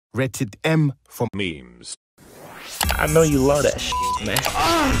Rated M for memes. I know you love that shit, man.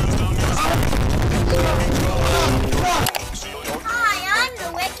 Hi, I'm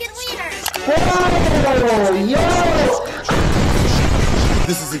the Wicked Wiener. Oh, yes!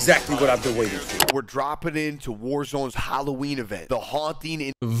 This is exactly what I've been waiting for. We're dropping into Warzone's Halloween event. The haunting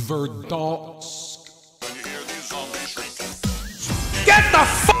in Verdansk. Get the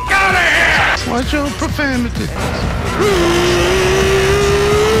fuck out of here! Watch your profanity.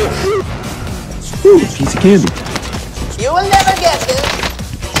 Ooh, piece of candy. You will never get this.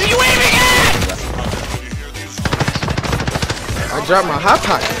 Are you waving at? I dropped my hot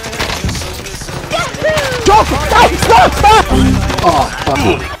pocket. Stop! Oh, fuck.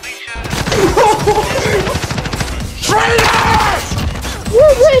 Traitors! Woo,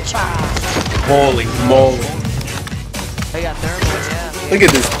 bitch! Holy moly. They got thermal, yeah. Look at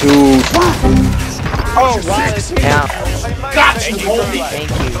this dude. Oh, wow. Yeah. Got you, homie. Thank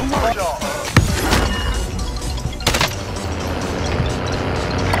you.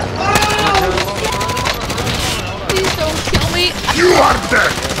 Please don't kill me. You are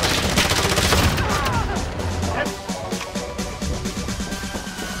dead.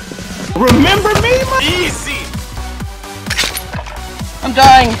 Remember me, Easy. I'm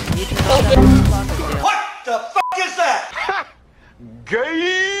dying. What the fuck is that?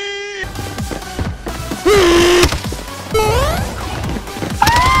 Gay.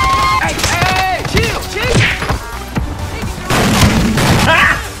 Hey, chill.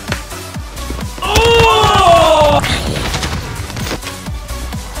 Oh!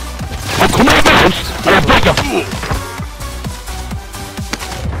 Come on, mouse! I break you!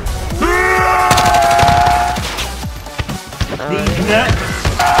 These nuts.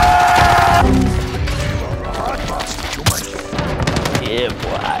 Yeah,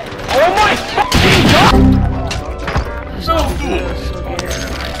 boy. Oh my fucking god! So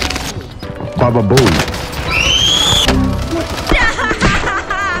Baba boom.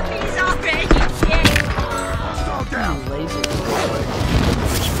 He's already dead.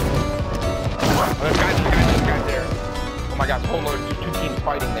 There's guys there. Oh my god, hold on, there's two teams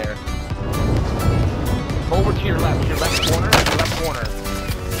fighting there. Over to your left corner,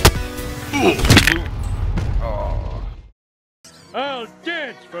 Oh. I'll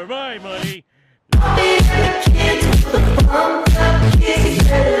dance for my money.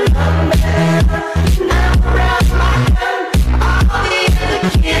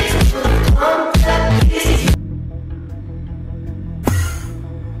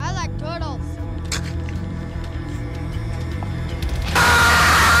 I like turtles.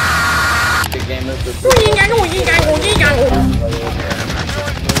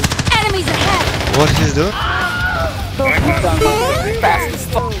 Enemies ahead. What he's doing? Fast as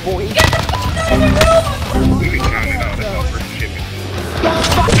fuck, boy.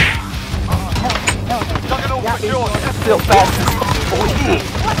 Still fast as fuck, boy.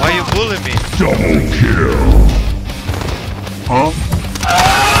 Why you bullying me? Double kill. Huh?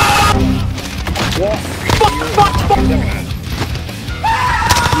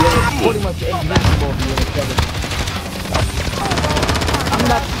 Pretty much invincible if you want to I'm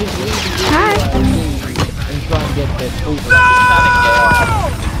not just leaving you and try and get this over.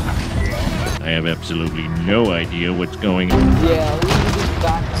 I have absolutely no idea what's going on. Yeah, we need this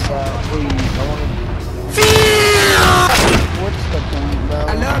back, please. I want to... What's the point, bro? I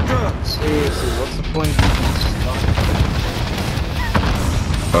love drugs. Seriously, what's the point of this stuff?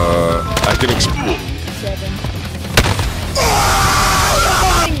 I can explain. 7.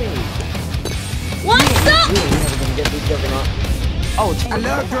 What's up? We're never gonna get this juggernaut. Oh, it's I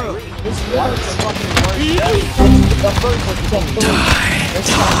love drugs. This is what the fucking worst. The first one, check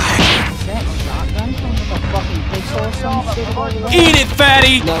the shotgun from like a fucking pistol or some shit over there? Eat it,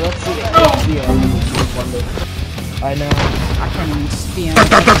 fatty! No, that's the I know. I can't even spin. What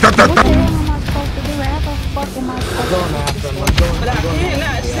the hell am I supposed to do? How the fuck am I supposed to I'm going after him. I'm going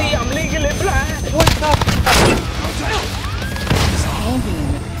See, I'm legally blind. What's up?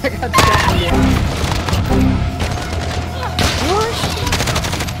 I got that.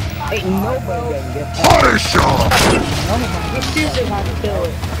 Ain't nobody gonna get that. Punisher! This is how to kill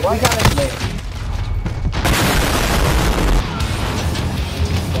it. We gotta live.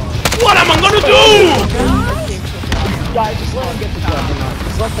 What am I gonna do? Guys, just let them get the juggernaut.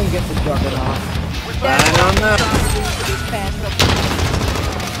 Just let them get the juggernaut. I don't know.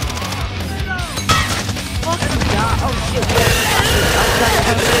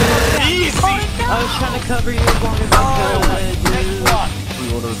 Easy! I was trying to cover you as long as I could, dude. We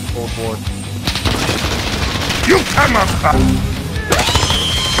ordered full board. You cannot pass!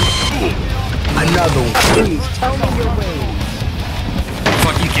 Another one. Please, tell me your ways.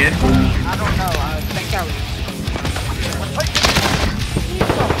 Fuck you, kid. kid? I don't know. I think I was.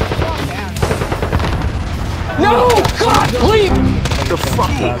 No! God, please! The fuck?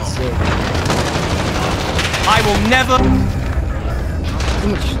 I will never.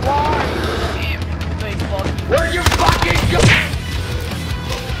 Where you fucking go?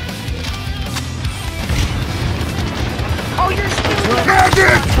 Oh, you're stupid!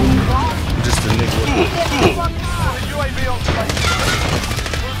 Bandit! Just a nigga.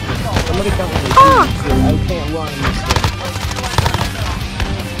 Somebody come with me. I can't run in this thing.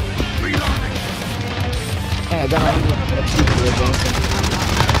 Hey, I got a cheater advancing.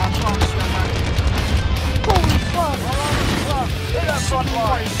 Holy fuck!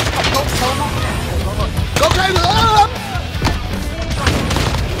 Go, Taylor!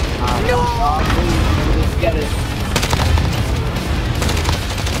 No! Get it.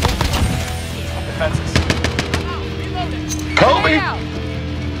 Kobe!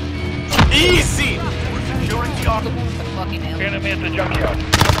 Easy! Securing the auto. Enemy at the junkyard.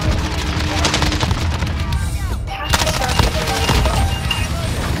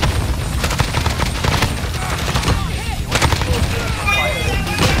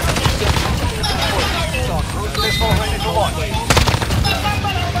 Missile ready to launch.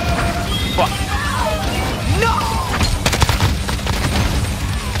 Fuck. No!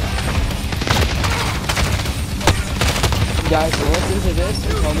 Guys, listen to this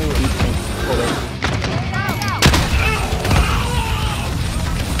and tell me what you think. Hold on.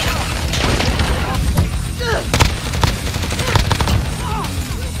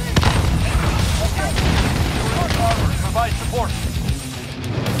 Provide support.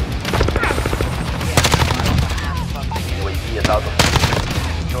 UAV is out of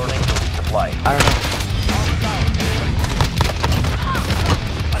Securing supply. I don't know.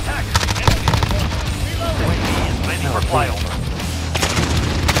 Attack! UAV is ready for flyover.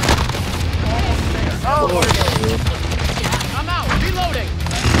 Oh, I'm out. Reloading.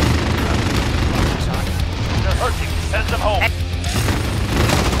 they're hurting. Send them home.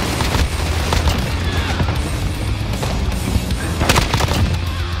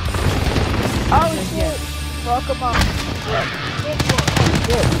 Oh shit! Fuck him up.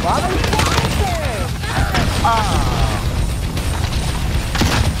 Shit, why are you there?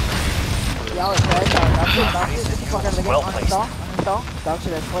 Y'all are dead. That's it. Fuck out of the game. Uninstall. Dog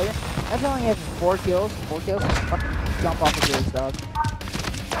shit, that's player. That's only has 4 kills. 4 kills. Fucking jump off the bridge, dog.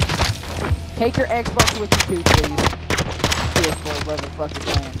 Take your Xbox with you too, please. PS4, whatever the fuck you're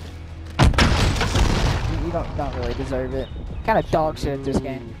playing. You don't really deserve it. Kind of dog shit at this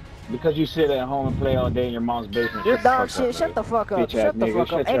game. Because you sit at home and play all day in your mom's basement. You're dog shit. Shut the fuck up. Shut the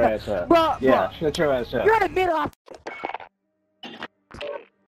fuck up. Shut your ass up. Bro, yeah, shut your ass up. You're in the middle of.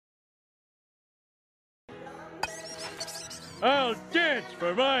 I'll dance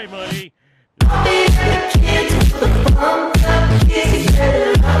for my money.